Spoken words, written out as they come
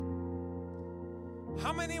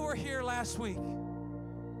How many were here last week?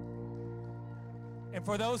 And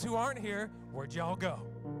for those who aren't here, where'd y'all go?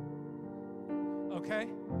 Okay?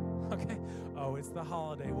 Okay. Oh, it's the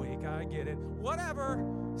holiday week. I get it. Whatever.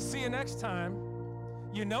 See you next time.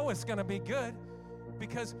 You know it's going to be good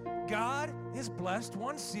because God has blessed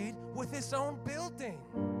One Seed with His own building.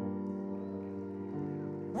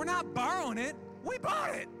 We're not borrowing it. We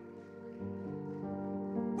bought it.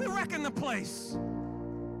 We wrecking the place.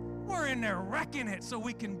 We're in there wrecking it so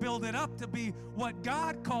we can build it up to be what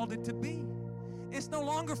God called it to be. It's no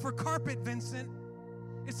longer for carpet, Vincent.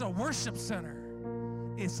 It's a worship center.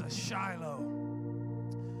 It's a Shiloh.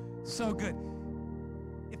 So good.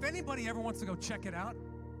 If anybody ever wants to go check it out,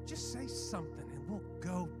 just say something and we'll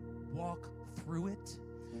go walk through it.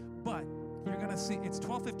 But you're going to see, it's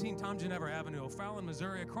 1215 Tom Ginevra Avenue, O'Fallon,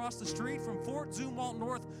 Missouri, across the street from Fort Zumwalt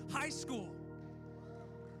North High School.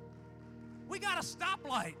 We got a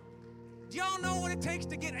stoplight. Do y'all know what it takes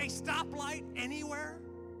to get a stoplight anywhere?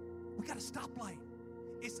 We got a stoplight.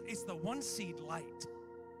 It's the One Seed light.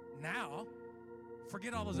 Now,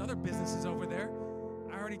 forget all those other businesses over there.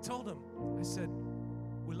 I already told them. I said,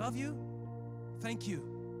 we love you. Thank you.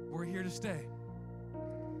 We're here to stay.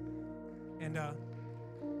 And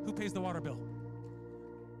who pays the water bill?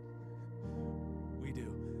 We do.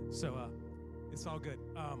 So it's all good.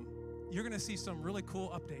 You're going to see some really cool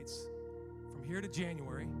updates from here to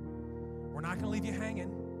January. We're not going to leave you hanging.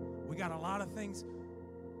 We got a lot of things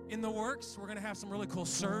in the works. We're going to have some really cool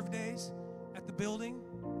serve days at the building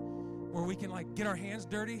where we can like get our hands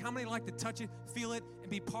dirty. How many like to touch it, feel it, and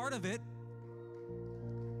be part of it?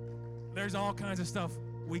 There's all kinds of stuff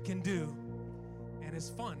we can do. And it's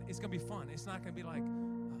fun. It's going to be fun. It's not going to be like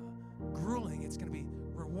grueling. It's going to be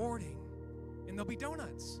rewarding. And there'll be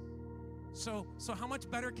donuts. So how much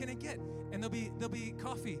better can it get? And there'll be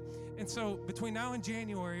coffee. And so between now and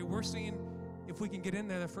January, we're seeing if we can get in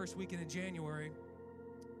there the first weekend in January,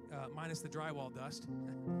 minus the drywall dust.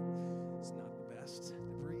 It's not the best to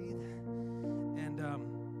breathe. And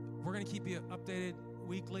we're going to keep you updated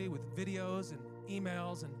weekly with videos and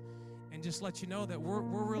emails and just let you know that we're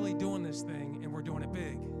really doing this thing and we're doing it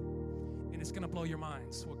big. And it's going to blow your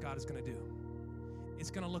minds what God is going to do. It's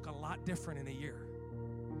going to look a lot different in a year.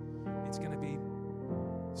 It's going to be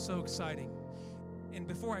so exciting. And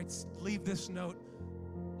before I leave this note,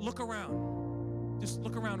 look around. Just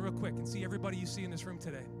look around real quick and see everybody you see in this room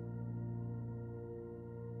today.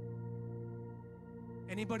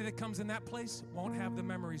 Anybody that comes in that place won't have the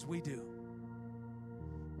memories we do.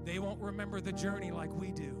 They won't remember the journey like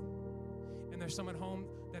we do. And there's some at home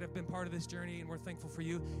that have been part of this journey, and we're thankful for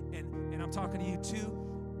you. And I'm talking to you too.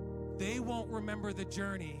 They won't remember the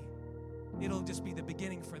journey. It'll just be the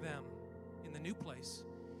beginning for them in the new place.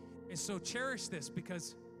 And so cherish this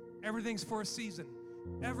because everything's for a season.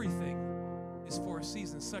 Everything is for a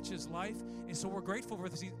season, such as life. And so we're grateful for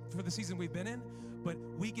the season we've been in, but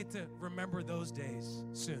we get to remember those days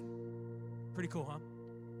soon. Pretty cool, huh?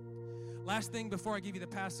 Last thing before I give you the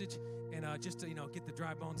passage, and just to get the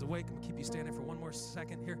dry bones awake, I'm gonna keep you standing for one more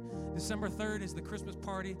second here. December 3rd is the Christmas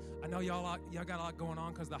party. I know y'all got a lot going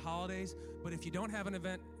on because of the holidays, but if you don't have an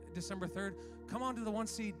event December 3rd, come on to the One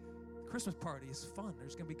Seed Christmas party. It's fun.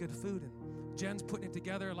 There's gonna be good food, and Jen's putting it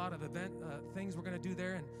together, a lot of event things we're gonna do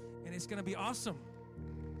there, and it's gonna be awesome.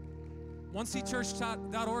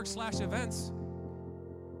 oneseedchurch.org/events.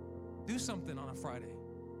 Do something on a Friday.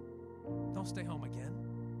 Don't stay home again.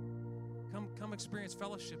 Come experience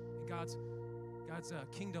fellowship in God's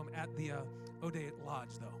kingdom at the O'Day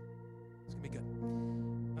Lodge, though. It's going to be good.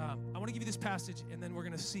 I want to give you this passage, and then we're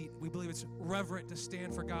going to seat. We believe it's reverent to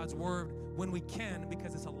stand for God's word when we can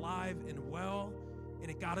because it's alive and well, and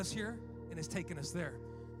it got us here, and it's taken us there.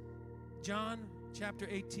 John chapter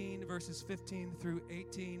 18, verses 15 through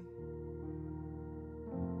 18.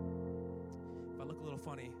 If I look a little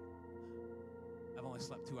funny, I've only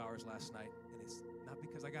slept 2 hours last night, and it's not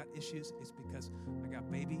because I got issues, it's because I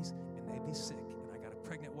got babies, and they be sick, and I got a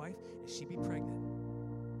pregnant wife, and she be pregnant.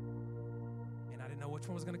 And I didn't know which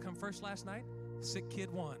one was going to come first last night. Sick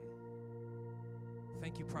kid won.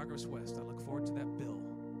 Thank you, Progress West. I look forward to that bill.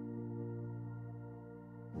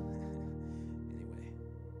 Anyway,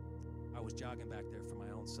 I was jogging back there for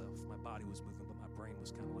my own self. My body was moving, but my brain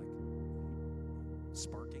was kind of like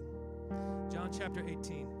sparking. John chapter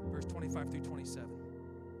 18, verse 25 through 27.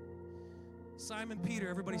 Simon Peter,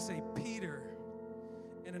 everybody say Peter,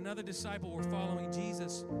 and another disciple were following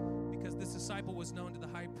Jesus because this disciple was known to the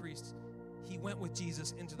high priest. He went with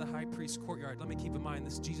Jesus into the high priest's courtyard. Let me keep in mind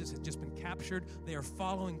this, Jesus has just been captured. They are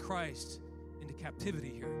following Christ into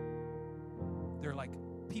captivity here. They're like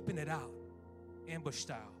peeping it out, ambush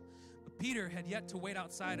style. But Peter had yet to wait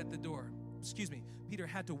outside at the door. Peter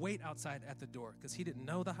had to wait outside at the door because he didn't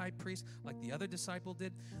know the high priest like the other disciple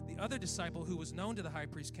did. The other disciple who was known to the high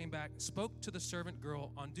priest came back, spoke to the servant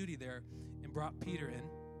girl on duty there, and brought Peter in.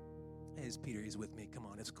 Hey, it's Peter, he's with me. Come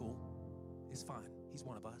on, it's cool. He's fine. He's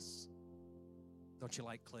one of us. Don't you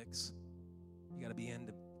like cliques? You got to be in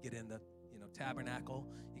to get in the tabernacle.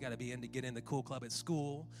 You got to be in to get in the cool club at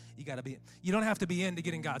school. You don't have to be in to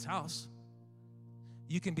get in God's house.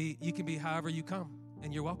 You can be however you come,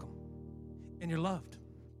 and you're welcome, and you're loved.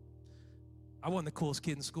 I wasn't the coolest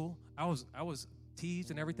kid in school. I was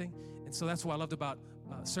teased and everything, and so that's what I loved about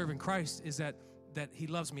serving Christ is that He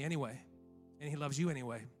loves me anyway, and He loves you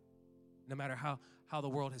anyway. No matter how the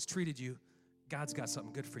world has treated you, God's got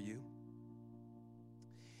something good for you.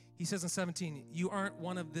 He says in 17, "You aren't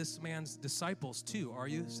one of this man's disciples too, are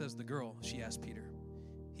you?" says the girl. She asked Peter.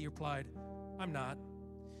 He replied, "I'm not."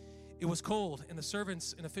 It was cold, and the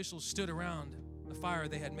servants and officials stood around the fire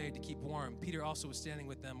they had made to keep warm. Peter also was standing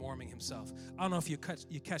with them, warming himself. I don't know if you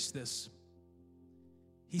catch this.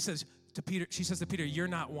 She says to Peter, "You're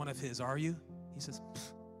not one of his, are you?" He says,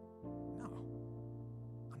 "No,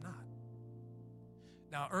 I'm not."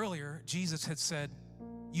 Now, earlier, Jesus had said,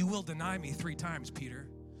 "You will deny me 3 times, Peter."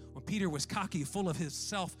 When Peter was cocky, full of his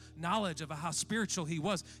self-knowledge of how spiritual he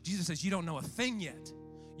was, Jesus says, "You don't know a thing yet.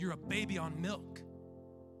 You're a baby on milk.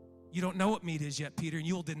 You don't know what meat is yet, Peter, and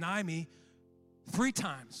you will deny me 3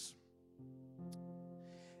 times.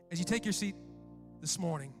 As you take your seat this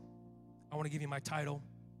morning, I want to give you my title,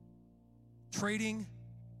 Trading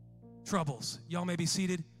Troubles. Y'all may be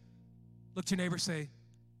seated. Look to your neighbor, say,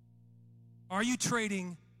 are you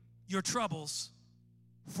trading your troubles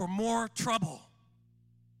for more trouble?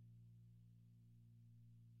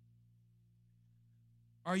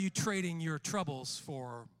 Are you trading your troubles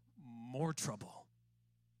for more trouble?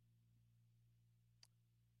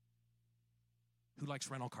 Who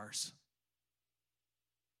likes rental cars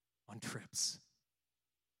on trips?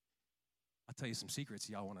 I'll tell you some secrets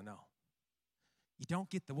y'all want to know. You don't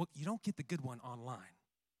get the good one online.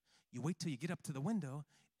 You wait till you get up to the window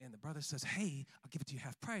and the brother says, "Hey, I'll give it to you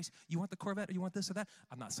half price. You want the Corvette or you want this or that?"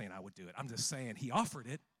 I'm not saying I would do it. I'm just saying he offered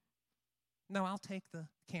it. No, I'll take the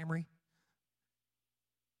Camry.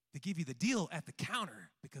 They give you the deal at the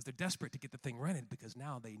counter because they're desperate to get the thing rented because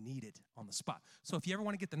now they need it on the spot. So if you ever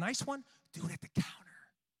want to get the nice one, do it at the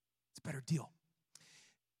counter. It's a better deal.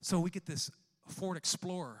 So we get this Ford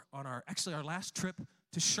Explorer on our last trip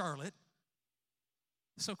to Charlotte.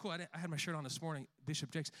 So cool. I had my shirt on this morning,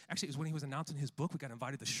 Bishop Jakes. Actually, it was when he was announcing his book. We got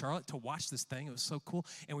invited to Charlotte to watch this thing. It was so cool.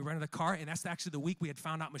 And we rented a car, and that's actually the week we had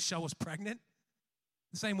found out Michelle was pregnant.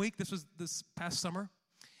 The same week, this was this past summer.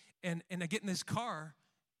 And I get in this car,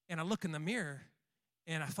 and I look in the mirror,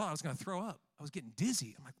 and I thought I was going to throw up. I was getting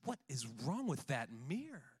dizzy. I'm like, what is wrong with that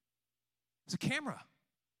mirror? It's a camera.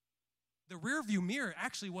 The rear view mirror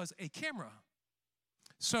actually was a camera.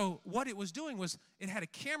 So what it was doing was it had a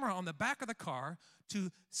camera on the back of the car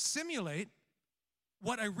to simulate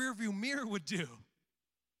what a rear view mirror would do.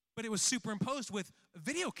 But it was superimposed with a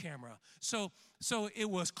video camera. So it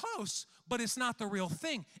was close, but it's not the real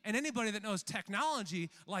thing. And anybody that knows technology,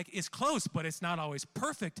 like, it's close, but it's not always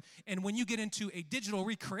perfect. And when you get into a digital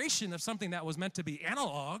recreation of something that was meant to be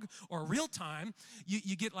analog or real time,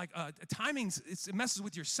 you get like timings, it messes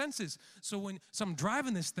with your senses. So I'm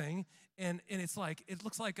driving this thing, and it's like, it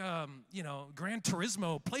looks like, Gran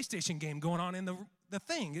Turismo PlayStation game going on in the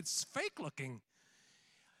thing. It's fake looking.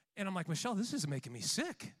 And I'm like, Michelle, this is making me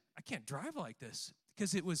sick. I can't drive like this.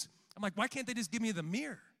 Because I'm like, why can't they just give me the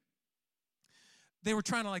mirror? They were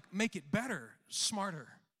trying to make it better, smarter.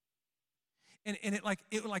 And it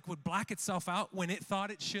would black itself out when it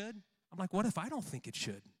thought it should. I'm like, what if I don't think it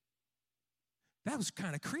should? That was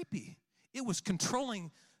kind of creepy. It was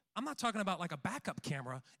controlling, I'm not talking about like a backup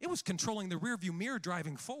camera. It was controlling the rear view mirror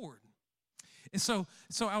driving forward. And so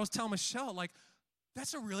I was telling Michelle,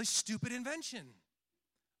 that's a really stupid invention.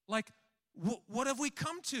 What have we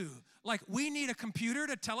come to? We need a computer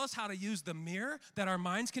to tell us how to use the mirror that our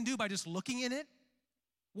minds can do by just looking in it.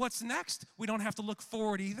 What's next? We don't have to look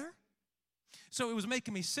forward either. So it was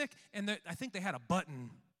making me sick, and I think they had a button.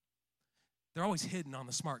 They're always hidden on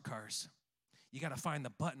the smart cars. You got to find the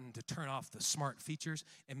button to turn off the smart features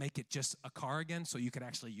and make it just a car again so you could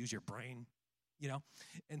actually use your brain,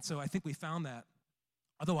 And so I think we found that.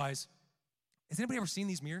 Otherwise, has anybody ever seen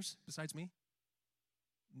these mirrors besides me?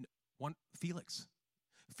 One, Felix.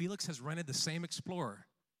 Felix has rented the same Explorer.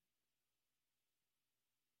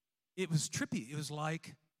 It was trippy. It was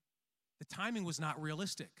like the timing was not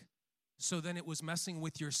realistic. So then it was messing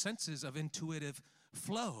with your senses of intuitive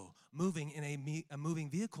flow, moving in a moving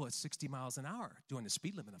vehicle at 60 miles an hour, doing the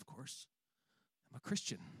speed limit, of course. I'm a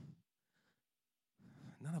Christian.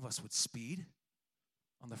 None of us would speed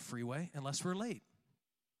on the freeway unless we're late.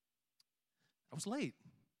 I was late.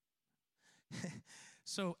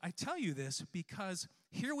 So I tell you this because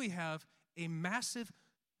here we have a massive,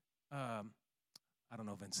 I don't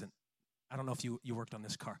know, Vincent. I don't know if you worked on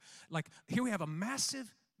this car. Like, here we have a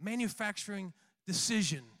massive manufacturing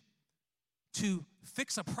decision to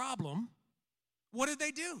fix a problem. What did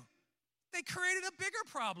they do? They created a bigger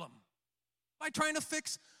problem by trying to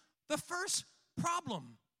fix the first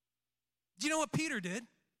problem. Do you know what Peter did?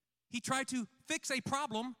 He tried to fix a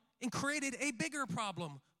problem and created a bigger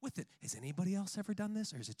problem with it. Has anybody else ever done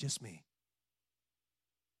this, or is it just me?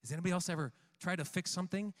 Has anybody else ever tried to fix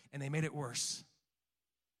something and they made it worse?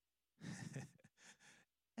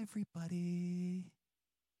 Everybody.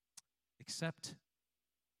 Except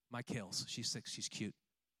my Kales. She's 6. She's cute.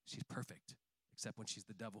 She's perfect. Except when she's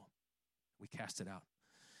the devil. We cast it out.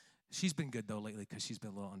 She's been good, though, lately because she's been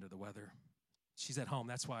a little under the weather. She's at home.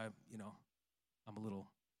 That's why, I'm a little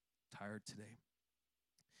tired today.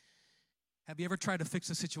 Have you ever tried to fix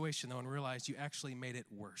a situation, though, and realized you actually made it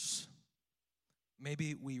worse?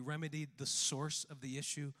 Maybe we remedied the source of the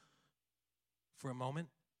issue for a moment,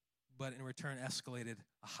 but in return escalated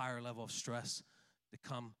a higher level of stress to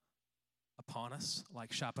come upon us.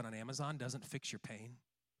 Like shopping on Amazon doesn't fix your pain,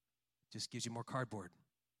 it just gives you more cardboard.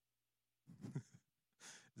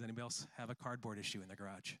 Does anybody else have a cardboard issue in the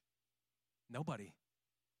garage? Nobody.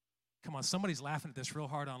 Come on, somebody's laughing at this real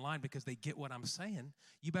hard online because they get what I'm saying.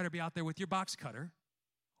 You better be out there with your box cutter,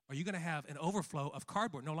 or you're going to have an overflow of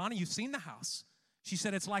cardboard. No, Lonnie, you've seen the house. She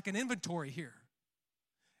said it's like an inventory here.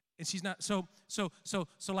 And she's not, so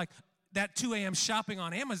like that 2 a.m. shopping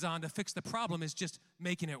on Amazon to fix the problem is just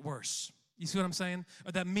making it worse. You see what I'm saying?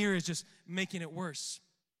 Or that mirror is just making it worse.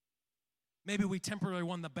 Maybe we temporarily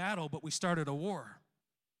won the battle, but we started a war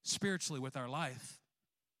spiritually with our life.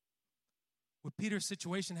 Would Peter's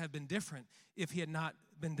situation have been different if he had not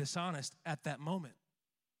been dishonest at that moment?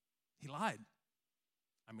 He lied.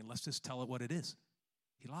 I mean, let's just tell it what it is.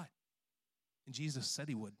 He lied. And Jesus said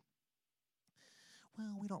he would.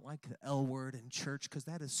 Well, we don't like the L word in church because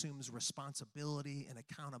that assumes responsibility and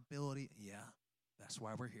accountability. Yeah, that's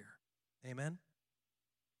why we're here. Amen?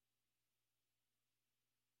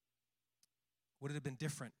 Would it have been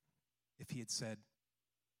different if he had said,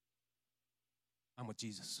 I'm with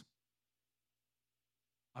Jesus.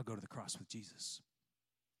 I'll go to the cross with Jesus.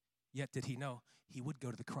 Yet did he know he would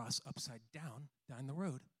go to the cross upside down the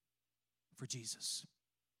road for Jesus.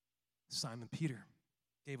 Simon Peter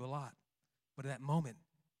gave a lot, but at that moment,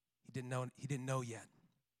 he didn't know yet.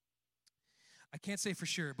 I can't say for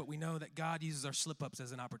sure, but we know that God uses our slip-ups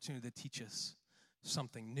as an opportunity to teach us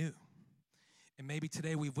something new. And maybe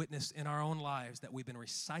today we've witnessed in our own lives that we've been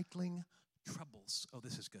recycling troubles. Oh,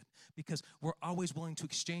 this is good. Because we're always willing to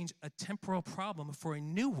exchange a temporal problem for a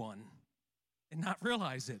new one and not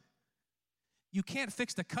realize it. You can't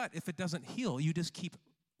fix the cut if it doesn't heal. You just keep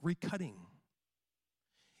recutting.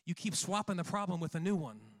 You keep swapping the problem with a new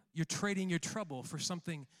one. You're trading your trouble for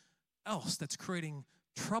something else that's creating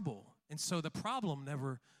trouble. And so the problem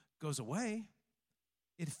never goes away.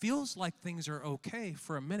 It feels like things are okay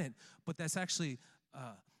for a minute, but that's actually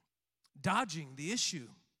dodging the issue.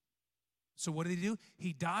 So what did he do?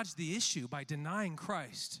 He dodged the issue by denying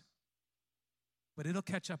Christ. But it'll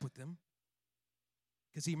catch up with him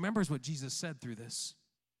because he remembers what Jesus said through this.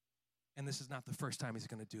 And this is not the first time he's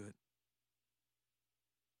going to do it.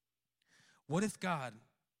 What if God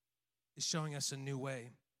is showing us a new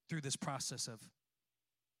way through this process of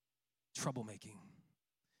troublemaking?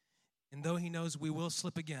 And though he knows we will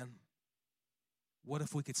slip again, what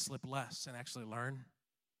if we could slip less and actually learn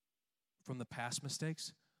from the past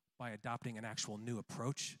mistakes by adopting an actual new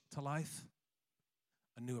approach to life,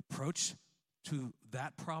 a new approach to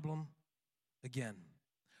that problem again?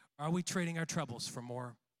 Are we trading our troubles for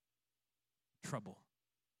more trouble?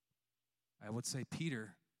 I would say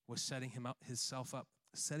Peter was setting himself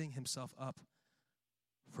up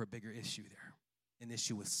for a bigger issue there, an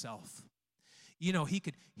issue with self. You know,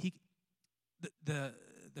 the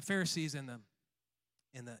Pharisees and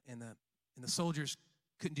the soldiers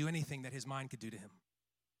couldn't do anything that his mind could do to him.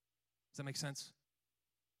 Does that make sense?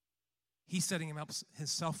 He's setting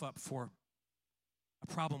himself up for a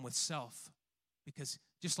problem with self, because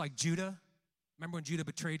just like Judah, remember when Judah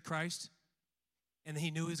betrayed Christ and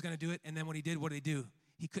he knew he was going to do it, and then when he did, what did he do?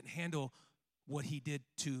 He couldn't handle what he did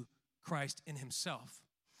to Christ in himself.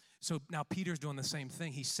 So now Peter's doing the same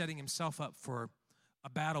thing. He's setting himself up for a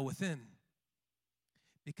battle within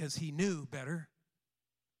because he knew better,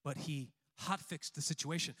 but he hot-fixed the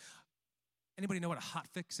situation. Anybody know what a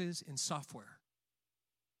hotfix is in software?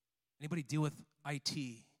 Anybody deal with IT?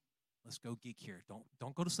 Let's go geek here.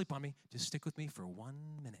 Don't go to sleep on me. Just stick with me for 1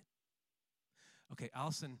 minute. Okay,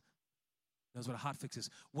 Allison knows what a hot fix is.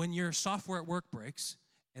 When your software at work breaks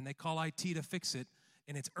and they call IT to fix it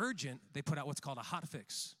and it's urgent, they put out what's called a hot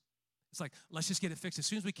fix. It's like, let's just get it fixed as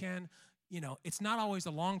soon as we can. It's not always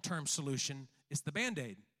a long-term solution. It's the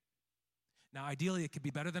Band-Aid. Now, ideally, it could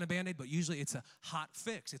be better than a Band-Aid, but usually it's a hot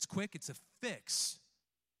fix. It's quick. It's a fix.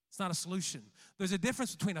 It's not a solution. There's a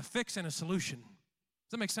difference between a fix and a solution.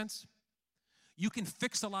 Does that make sense? You can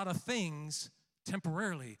fix a lot of things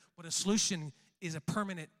temporarily, but a solution is a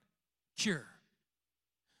permanent cure.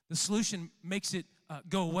 The solution makes it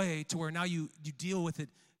go away to where now you deal with it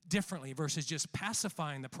differently versus just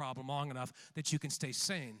pacifying the problem long enough that you can stay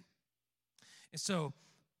sane. And so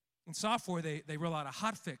in software, they roll out a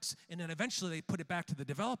hot fix, and then eventually they put it back to the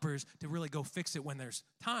developers to really go fix it when there's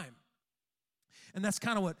time. And that's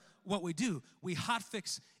kind of what we do. We hot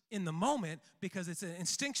fix in the moment because it's an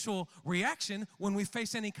instinctual reaction when we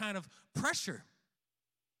face any kind of pressure.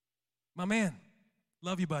 My man,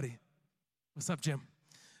 love you, buddy. What's up, Jim?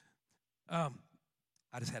 I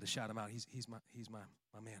just had to shout him out. He's my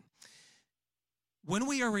man. When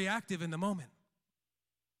we are reactive in the moment,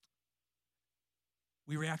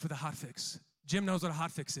 we react with a hot fix. Jim knows what a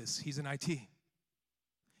hot fix is. He's in IT.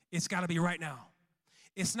 It's got to be right now.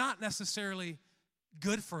 It's not necessarily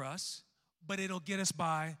good for us, but it'll get us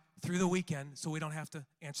by through the weekend so we don't have to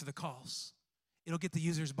answer the calls. It'll get the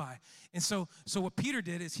users by. And so what Peter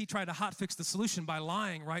did is he tried to hot fix the solution by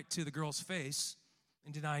lying right to the girl's face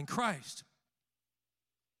and denying Christ.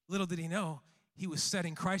 Little did he know, he was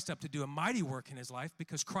setting Christ up to do a mighty work in his life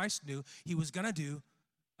because Christ knew he was going to do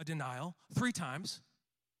a denial 3 times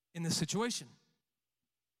in this situation.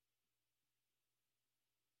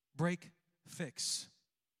 Break, fix.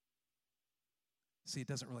 See, it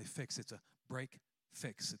doesn't really fix. It's a break,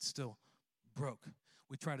 fix. It's still broke.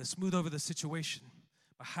 We try to smooth over the situation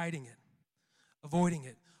by hiding it, avoiding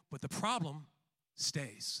it, but the problem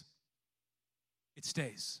stays. It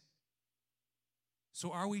stays.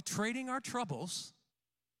 So are we trading our troubles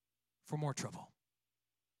for more trouble?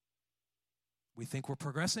 We think we're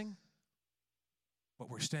progressing, but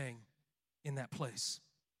we're staying in that place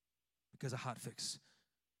because of hot fix.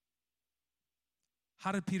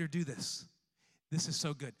 How did Peter do this? This is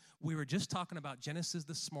so good. We were just talking about Genesis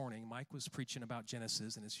this morning. Mike was preaching about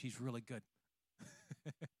Genesis, and he's really good.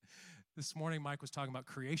 This morning, Mike was talking about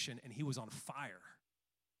creation, and he was on fire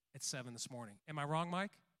at 7 this morning. Am I wrong,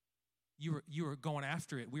 Mike? You were going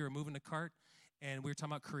after it. We were moving the cart, and we were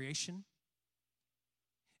talking about creation.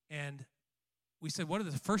 And we said, what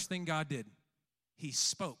is the first thing God did? He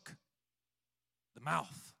spoke. The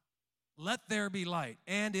mouth. Let there be light.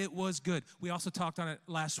 And it was good. We also talked on it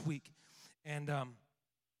last week. And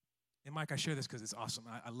Mike, I share this because it's awesome.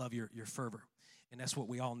 I love your fervor. And that's what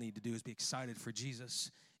we all need to do is be excited for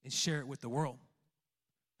Jesus and share it with the world.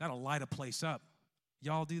 That'll light a place up.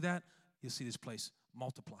 Y'all do that, you'll see this place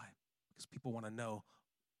multiply because people want to know,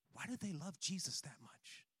 why do they love Jesus that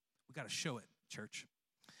much? We got to show it, church.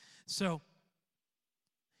 So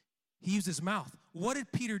he used his mouth. What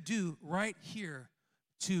did Peter do right here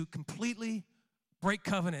to completely break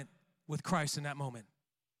covenant with Christ in that moment?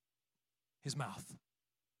 His mouth.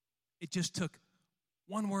 It just took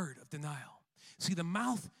one word of denial. See, the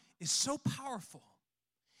mouth is so powerful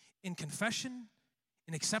in confession,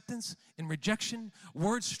 in acceptance, in rejection.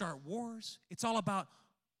 Words start wars. It's all about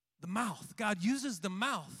the mouth. God uses the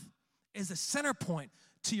mouth as a center point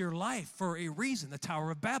to your life for a reason. The Tower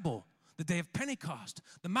of Babel, the day of Pentecost,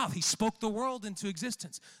 the mouth. He spoke the world into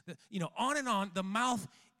existence. On and on, the mouth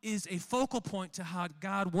is a focal point to how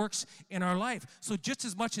God works in our life. So just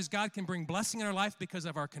as much as God can bring blessing in our life because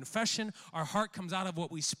of our confession, our heart comes out of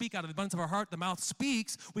what we speak, out of the abundance of our heart, the mouth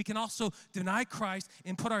speaks, we can also deny Christ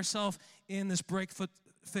and put ourselves in this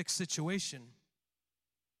break-fix situation.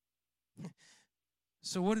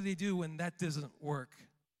 So what did he do when that doesn't work?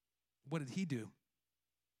 What did he do?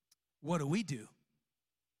 What do? We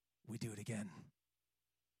do it again.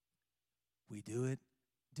 We do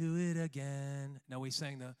it again. Now we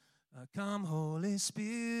sang the, come Holy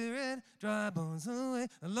Spirit, dry bones away,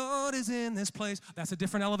 the Lord is in this place. That's a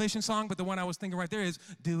different elevation song, but the one I was thinking right there is,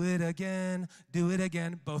 do it again,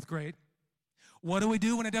 both great. What do we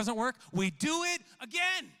do when it doesn't work? We do it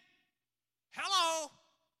again. Hello.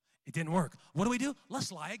 It didn't work. What do?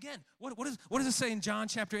 Let's lie again. What does it say in John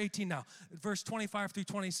chapter 18 now? Verse 25 through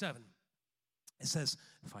 27. It says,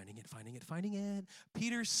 finding it.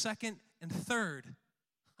 Peter's second and third.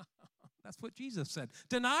 That's what Jesus said.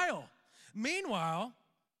 Denial. Meanwhile,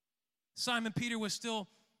 Simon Peter was still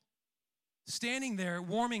standing there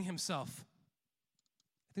warming himself.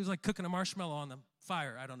 He was like cooking a marshmallow on the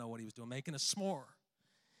fire. I don't know what he was doing, making a s'more.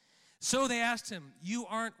 So they asked him, you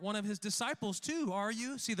aren't one of his disciples too, are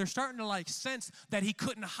you? See, they're starting to sense that he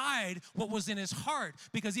couldn't hide what was in his heart,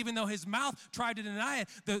 because even though his mouth tried to deny it,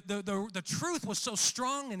 the truth was so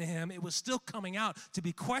strong in him, it was still coming out to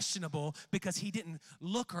be questionable because he didn't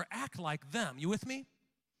look or act like them. You with me?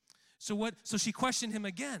 So she questioned him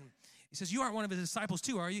again. He says, you aren't one of his disciples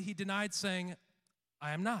too, are you? He denied, saying,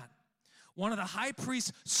 I am not. One of the high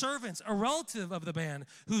priest's servants, a relative of the man,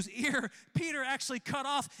 whose ear Peter actually cut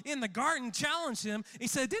off in the garden, challenged him. He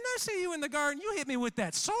said, didn't I see you in the garden? You hit me with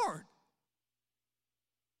that sword.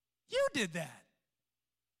 You did that.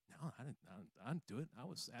 No, I didn't do it. I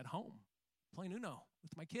was at home playing Uno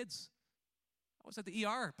with my kids. I was at the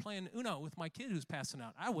ER playing Uno with my kid who's passing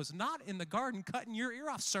out. I was not in the garden cutting your ear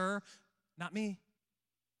off, sir. Not me.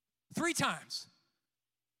 3 times.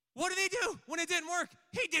 What did he do when it didn't work?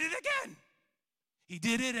 He did it again. He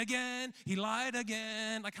did it again. He lied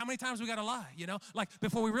again. How many times we got to lie,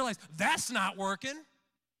 before we realize that's not working.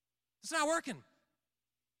 It's not working.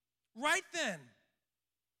 Right then,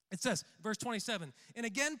 it says, verse 27, and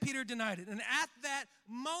again Peter denied it. And at that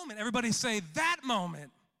moment, everybody say, that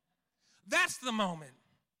moment. That's the moment.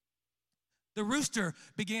 The rooster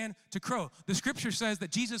began to crow. The scripture says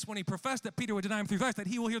that Jesus, when he professed that Peter would deny him 3 times, that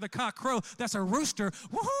he will hear the cock crow. That's a rooster.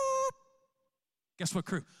 Woo-hoo! Guess what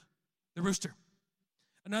crew? The rooster.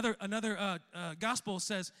 Another gospel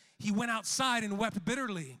says he went outside and wept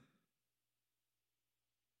bitterly.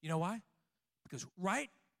 You know why? Because right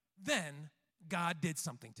then, God did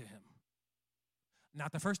something to him.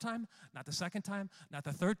 Not the first time, not the second time, not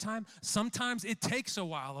the third time. Sometimes it takes a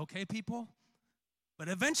while, okay, people? But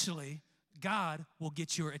eventually, God will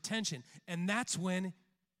get your attention, and that's when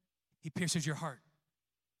he pierces your heart.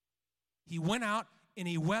 He went out and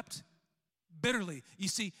he wept bitterly. You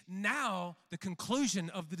see, now the conclusion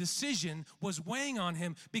of the decision was weighing on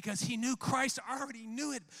him because he knew Christ already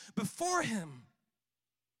knew it before him.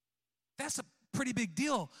 That's a pretty big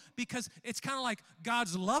deal, because it's kind of like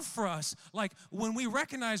God's love for us. When we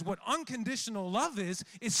recognize what unconditional love is,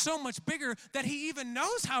 it's so much bigger that he even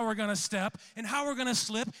knows how we're going to step and how we're going to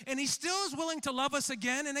slip, and he still is willing to love us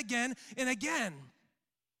again and again and again.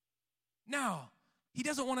 Now, he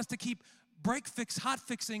doesn't want us to keep hot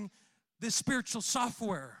fixing this spiritual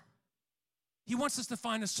software. He wants us to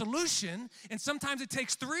find a solution, and sometimes it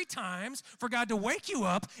takes 3 times for God to wake you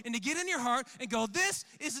up and to get in your heart and go, this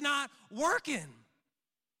is not working.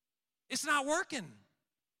 It's not working.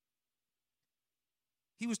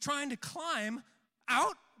 He was trying to climb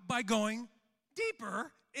out by going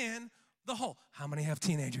deeper in the hole. How many have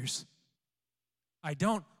teenagers? I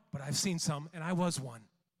don't, but I've seen some, and I was one.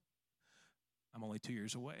 I'm only 2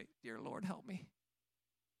 years away. Dear Lord, help me.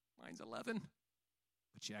 Mine's 11.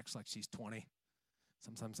 But she acts like she's 20.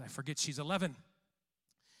 Sometimes I forget she's 11.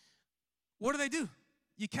 What do?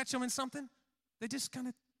 You catch them in something, they just kind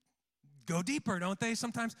of go deeper, don't they?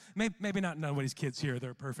 Sometimes, maybe not nobody's kids here,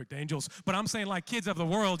 they're perfect angels, but I'm saying kids of the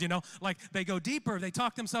world, they go deeper, they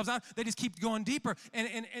talk themselves out, they just keep going deeper.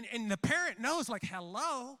 And the parent knows,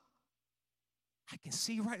 hello, I can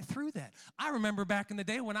see right through that. I remember back in the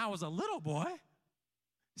day when I was a little boy,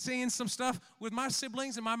 seeing some stuff with my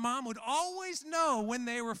siblings, and my mom would always know when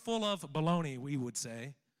they were full of baloney, we would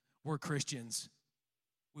say. We're Christians.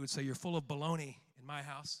 We would say, you're full of baloney in my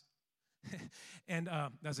house. And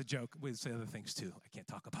that's a joke. We'd say other things too. I can't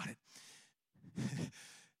talk about it.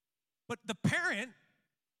 But the parent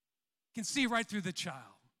can see right through the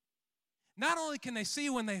child. Not only can they see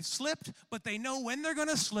when they've slipped, but they know when they're going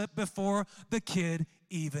to slip before the kid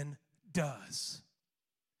even does.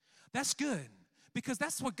 That's good. Because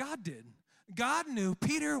that's what God did. God knew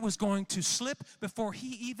Peter was going to slip before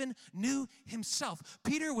he even knew himself.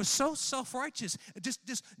 Peter was so self-righteous,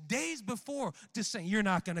 just days before, just saying, you're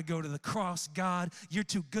not going to go to the cross, God. You're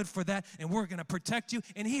too good for that, and we're going to protect you.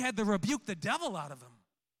 And he had to rebuke the devil out of him.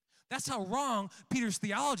 That's how wrong Peter's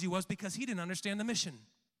theology was, because he didn't understand the mission.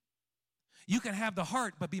 You can have the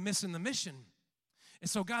heart but be missing the mission. And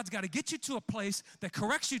so God's got to get you to a place that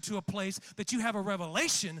corrects you to a place that you have a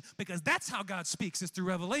revelation, because that's how God speaks, is through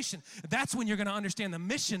revelation. That's when you're going to understand the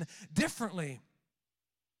mission differently.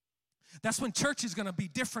 That's when church is going to be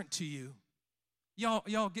different to you.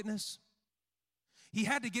 Y'all getting this? He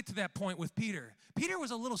had to get to that point with Peter. Peter was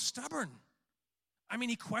a little stubborn.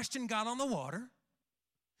 He questioned God on the water.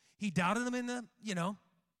 He doubted him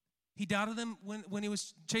he doubted him when he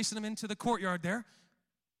was chasing him into the courtyard there.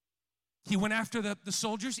 He went after the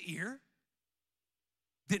soldier's ear.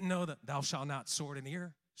 Didn't know that thou shalt not sword in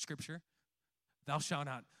ear, scripture. Thou shalt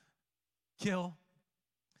not kill.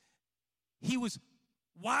 He was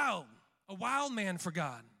wild, a wild man for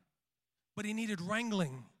God. but he needed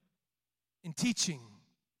wrangling and teaching.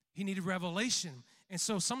 He needed revelation. And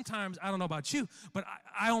so sometimes, I don't know about you, but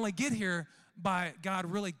I only get here by God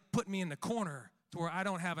really putting me in the corner to where I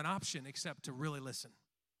don't have an option except to really listen.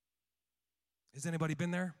 Has anybody been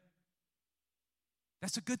there?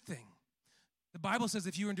 That's a good thing. The Bible says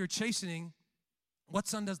if you endure chastening, what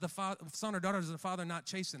son or daughter does the father not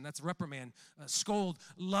chasten? That's reprimand, scold,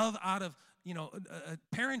 love out of,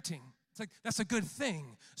 parenting. It's like, that's a good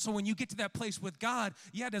thing. So when you get to that place with God,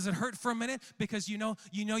 yeah, does it hurt for a minute because you know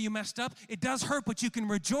you messed up? It does hurt, but you can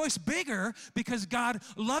rejoice bigger because God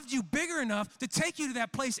loved you bigger enough to take you to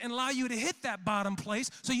that place and allow you to hit that bottom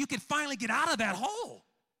place so you can finally get out of that hole.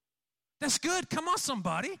 That's good. Come on,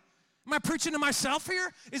 somebody. Am I preaching to myself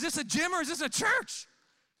here? Is this a gym or is this a church?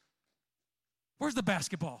 Where's the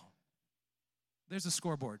basketball? There's the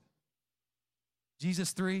scoreboard.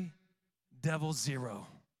 Jesus 3, devil 0.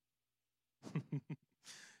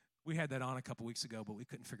 We had that on a couple weeks ago, but we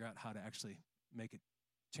couldn't figure out how to actually make it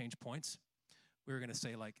change points. We were going to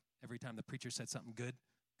say, like, every time the preacher said something good,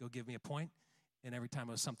 go give me a point. And every time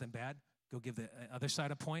it was something bad, go give the other side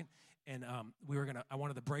a point. And I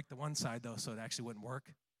wanted to break the one side, though, so it actually wouldn't work.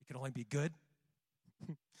 It could only be good.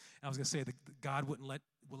 I was going to say that God will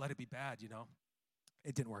let it be bad,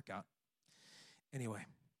 It didn't work out. Anyway,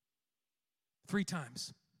 3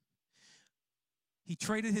 times. He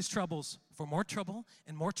traded his troubles for more trouble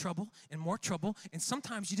and more trouble and more trouble. And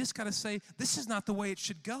sometimes you just got to say, this is not the way it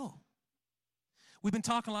should go. We've been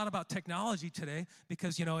talking a lot about technology today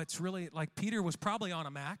because, it's really like Peter was probably on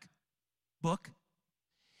a Mac book.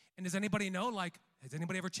 And does anybody know, has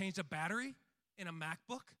anybody ever changed a battery in a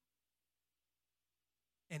MacBook?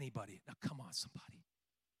 Anybody? Now, come on, somebody.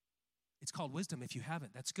 It's called wisdom if you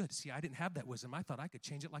haven't. That's good. See, I didn't have that wisdom. I thought I could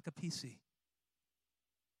change it like a PC.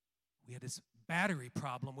 We had this battery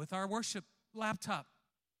problem with our worship laptop.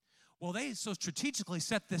 Well, they so strategically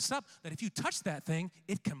set this up that if you touch that thing,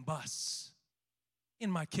 it combusts in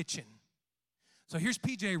my kitchen. So here's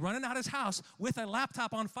PJ running out his house with a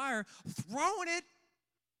laptop on fire, throwing it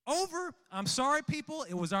over. I'm sorry, people.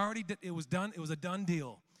 It was done. It was a done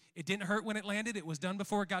deal. It didn't hurt when it landed. It was done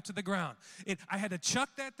before it got to the ground. I had to chuck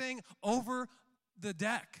that thing over the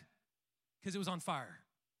deck because it was on fire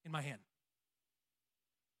in my hand.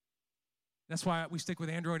 That's why we stick with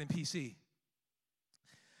Android and PC.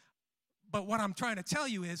 But what I'm trying to tell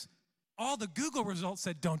you is all the Google results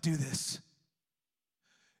said, don't do this.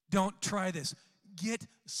 Don't try this. Get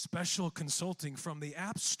special consulting from the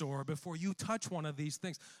App Store before you touch one of these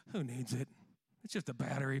things. Who needs it? It's just a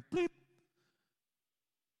battery. Bleep.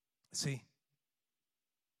 See,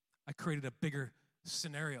 I created a bigger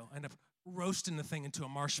scenario. I ended up roasting the thing into a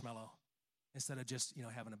marshmallow instead of just,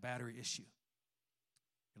 having a battery issue.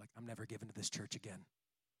 You're like, I'm never giving to this church again.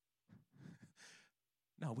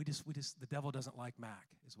 No, the devil doesn't like Mac,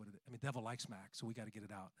 is what it is. The devil likes Mac, so we got to get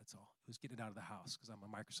it out, that's all. Who's getting it out of the house, because I'm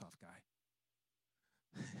a Microsoft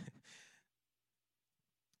guy.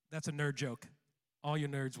 That's a nerd joke. All you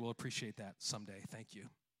nerds will appreciate that someday. Thank you.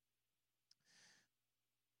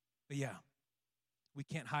 But yeah, we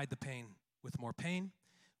can't hide the pain with more pain.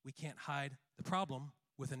 We can't hide the problem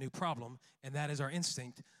with a new problem, and that is our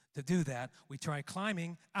instinct to do that. We try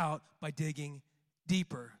climbing out by digging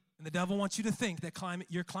deeper. And the devil wants you to think that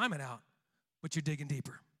you're climbing out, but you're digging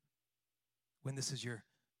deeper. When this is your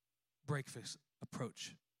breakfast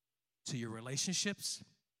approach to your relationships,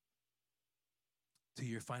 to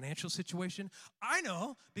your financial situation. I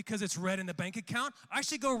know because it's red in the bank account, I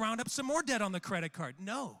should go round up some more debt on the credit card.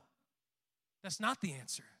 No, that's not the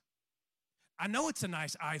answer. I know it's a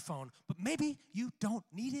nice iPhone, but maybe you don't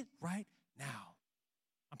need it right now.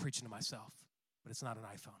 I'm preaching to myself, but it's not an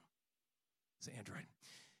iPhone. It's an Android.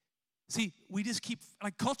 See, we just keep,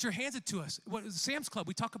 culture hands it to us. Sam's Club,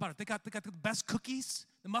 we talk about it. They got the best cookies,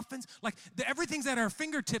 the muffins, everything's at our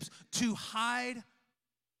fingertips to hide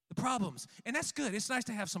the problems. And that's good. It's nice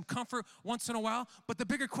to have some comfort once in a while. But the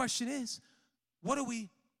bigger question is, what are we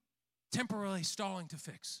temporarily stalling to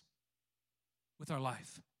fix with our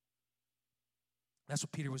life? That's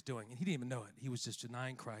what Peter was doing. And he didn't even know it. He was just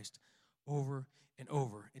denying Christ over and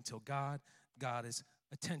over until God got his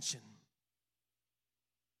attention.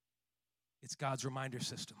 It's God's reminder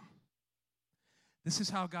system. This is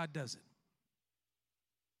how God does it.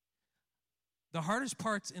 The hardest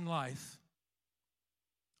parts in life,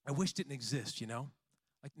 I wish didn't exist,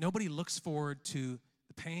 nobody looks forward to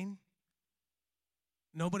the pain.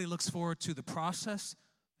 Nobody looks forward to the process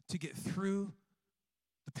to get through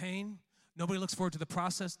the pain. Nobody looks forward to the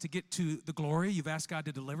process to get to the glory. You've asked God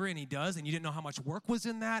to deliver, and he does, and you didn't know how much work was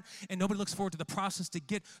in that. And nobody looks forward to the process to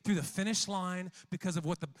get through the finish line because of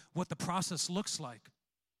what the process looks like.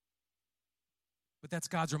 But that's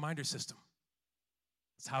God's reminder system.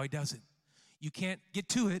 That's how he does it. You can't get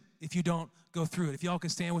to it if you don't go through it. If y'all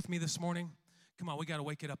can stand with me this morning, come on, we got to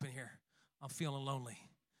wake it up in here. I'm feeling lonely.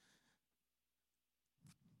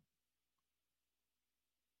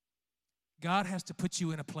 God has to put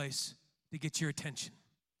you in a place to get your attention.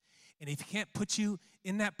 And if he can't put you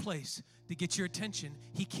in that place to get your attention,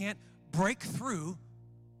 he can't break through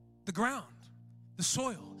the ground, the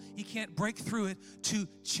soil. He can't break through it to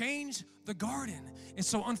change the garden. And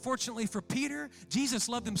so unfortunately for Peter, Jesus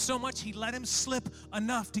loved him so much, he let him slip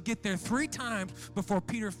enough to get there 3 times before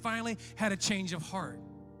Peter finally had a change of heart.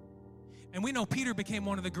 And we know Peter became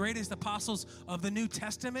one of the greatest apostles of the New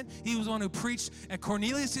Testament. He was the one who preached at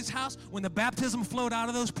Cornelius' house when the baptism flowed out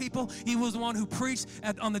of those people. He was the one who preached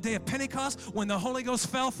on the day of Pentecost when the Holy Ghost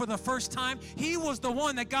fell for the first time. He was the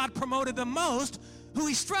one that God promoted the most, who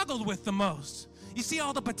he struggled with the most. You see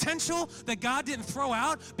all the potential that God didn't throw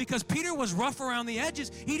out because Peter was rough around the edges.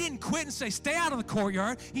 He didn't quit and say, stay out of the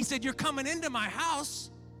courtyard. He said, you're coming into my house.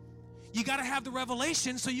 You got to have the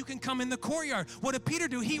revelation so you can come in the courtyard. What did Peter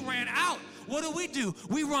do? He ran out. What do?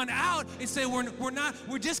 We run out and say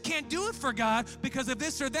we just can't do it for God because of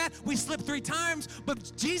this or that. We slipped 3 times,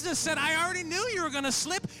 but Jesus said, I already knew you were going to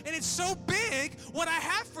slip, and it's so big, what I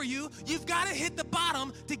have for you, you've got to hit the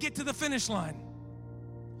bottom to get to the finish line.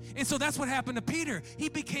 And so that's what happened to Peter. He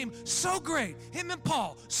became so great. Him and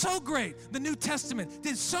Paul, so great. The New Testament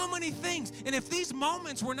did so many things. And if these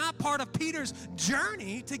moments were not part of Peter's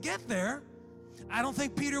journey to get there, I don't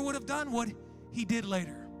think Peter would have done what he did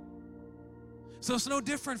later. So it's no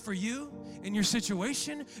different for you in your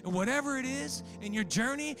situation and whatever it is in your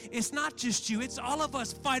journey. It's not just you. It's all of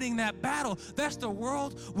us fighting that battle. That's the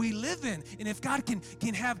world we live in. And if God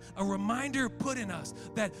can have a reminder put in us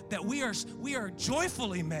that we are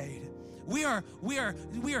joyfully made. We are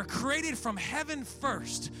created from heaven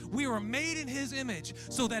first. We were made in his image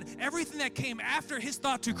so that everything that came after his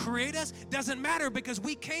thought to create us doesn't matter because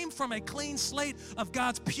we came from a clean slate of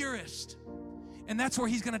God's purest. And that's where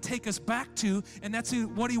he's going to take us back to, and that's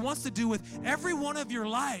what he wants to do with every one of your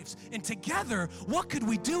lives. And together, what could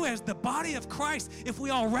we do as the body of Christ if we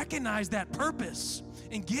all recognize that purpose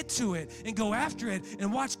and get to it and go after it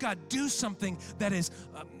and watch God do something that is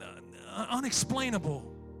unexplainable?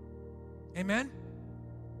 Amen?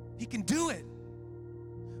 He can do it.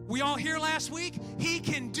 We all here last week? He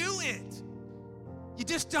can do it.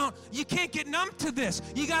 You can't get numb to this.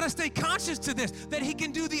 You got to stay conscious to this, that he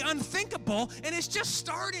can do the unthinkable, and it's just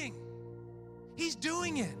starting. He's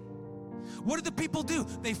doing it. What do the people do?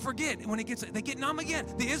 They forget. They get numb again.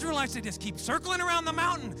 The Israelites, they just keep circling around the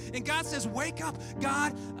mountain, and God says, wake up.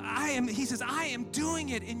 God, he says, I am doing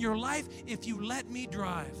it in your life if you let me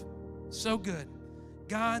drive. So good.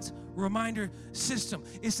 God's reminder system.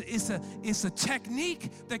 It's a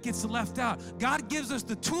technique that gets left out. God gives us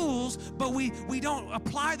the tools, but we don't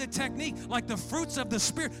apply the technique like the fruits of the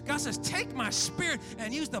Spirit. God says, take my Spirit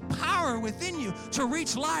and use the power within you to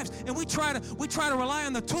reach lives. And we try to rely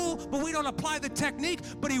on the tool, but we don't apply the technique.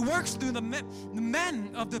 But he works through the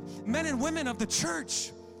men and women of the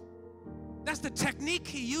church. That's the technique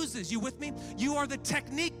he uses. You with me? You are the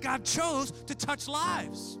technique God chose to touch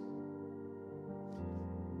lives.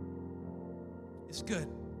 It's good.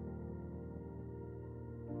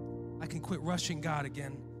 I can quit rushing God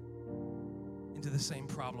again into the same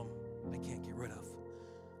problem I can't get rid of.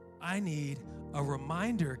 I need a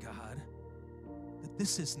reminder, God, that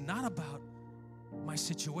this is not about my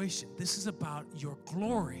situation. This is about your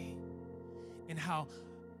glory and how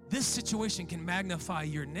this situation can magnify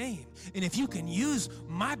your name. And if you can use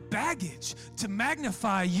my baggage to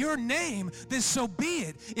magnify your name, then so be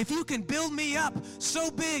it. If you can build me up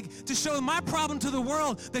so big to show my problem to the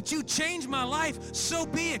world that you change my life, so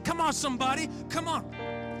be it. Come on, somebody. Come on.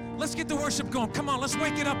 Let's get the worship going. Come on, let's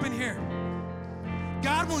wake it up in here.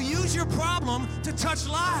 God will use your problem to touch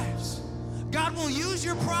lives. God will use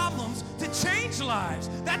your problems to change lives.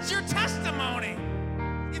 That's your testimony.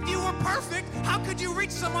 If you were perfect, how could you reach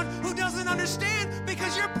someone who doesn't understand?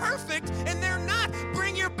 Because you're perfect and they're not.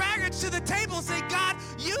 Bring your baggage to the table and say, God,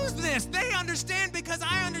 use this. They understand because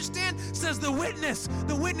I understand, says the witness.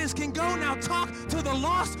 The witness can go now talk to the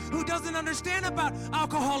lost who doesn't understand about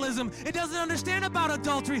alcoholism. It doesn't understand about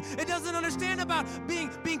adultery. It doesn't understand about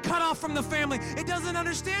being cut off from the family. It doesn't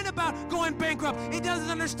understand about going bankrupt. It doesn't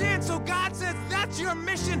understand. So God says that's your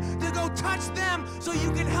mission, to go touch them so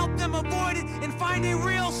you can help them avoid it and find a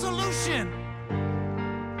real solution.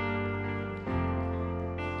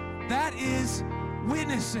 That is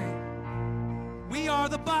witnessing. We are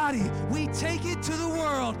the body. We take it to the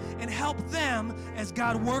world and help them as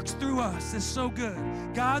God works through us. It's so good.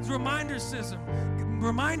 God's reminder system.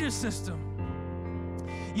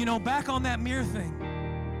 You know, back on that mirror thing,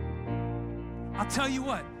 I'll tell you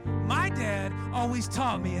what, my dad always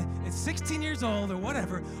taught me at 16 years old or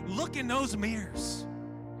whatever, look in those mirrors.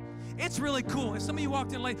 It's really cool. If some of you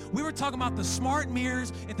walked in late, we were talking about the smart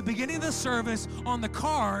mirrors at the beginning of the service on the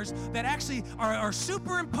cars that actually are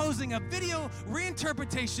superimposing a video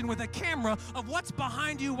reinterpretation with a camera of what's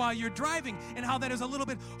behind you while you're driving and how that is a little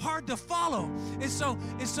bit hard to follow. And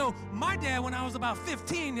so my dad, when I was about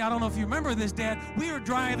 15, I don't know if you remember this, Dad, we were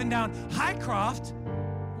driving down Highcroft,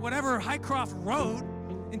 whatever Highcroft Road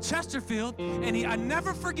in Chesterfield, and I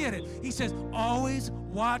never forget it. He says, always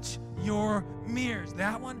watch your mirrors.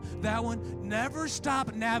 That one, never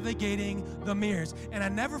stop navigating the mirrors. And I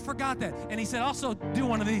never forgot that. And he said, also do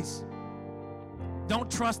one of these. Don't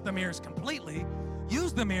trust the mirrors completely.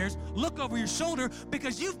 Use the mirrors, look over your shoulder,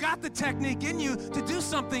 because you've got the technique in you to do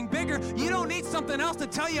something bigger. You don't need something else to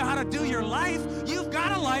tell you how to do your life. You've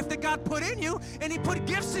got a life that God put in you, and He put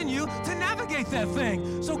gifts in you to navigate that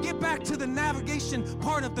thing. So get back to the navigation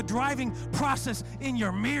part of the driving process in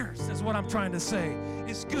your mirrors. That's what I'm trying to say.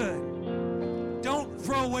 It's good. Don't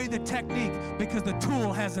throw away the technique because the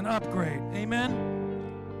tool has an upgrade. Amen?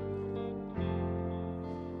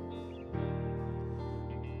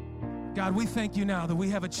 God, we thank you now that we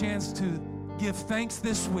have a chance to give thanks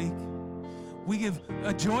this week. We give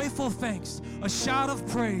a joyful thanks, a shout of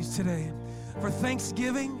praise today for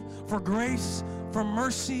thanksgiving, for grace, for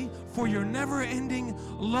mercy, for your never-ending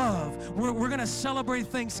love. We're going to celebrate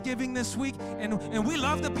Thanksgiving this week, and we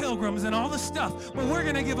love the pilgrims and all the stuff, but we're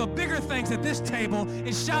going to give a bigger thanks at this table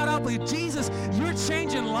and shout out to Jesus, you're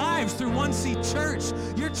changing lives through One Seat Church.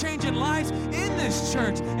 You're changing lives in this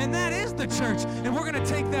church, and that is the church, and we're going to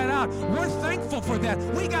take that out. We're thankful for that.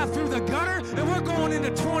 We got through the gutter, and we're going into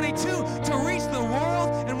 22 to reach the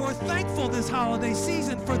world, and we're thankful this holiday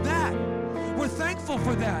season for that. We're thankful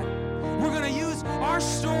for that. We're going to use our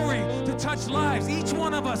story to touch lives. Each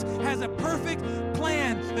one of us has a perfect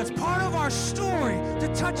plan that's part of our story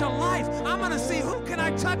to touch a life. I'm going to see who can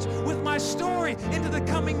I touch with my story into the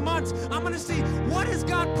coming months. I'm going to see what has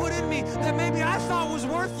God put in me that maybe I thought was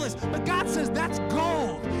worthless, but God says that's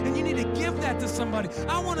gold, and you need to give that to somebody.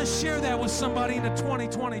 I want to share that with somebody into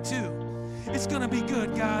 2022. It's going to be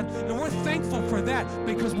good, God, and we're thankful for that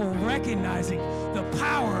because we're recognizing the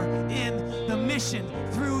power in the mission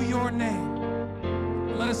through your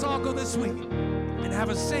name. Let us all go this week and have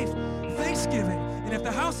a safe Thanksgiving. And if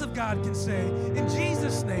the house of God can say, in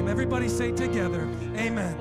Jesus' name, everybody say together, amen.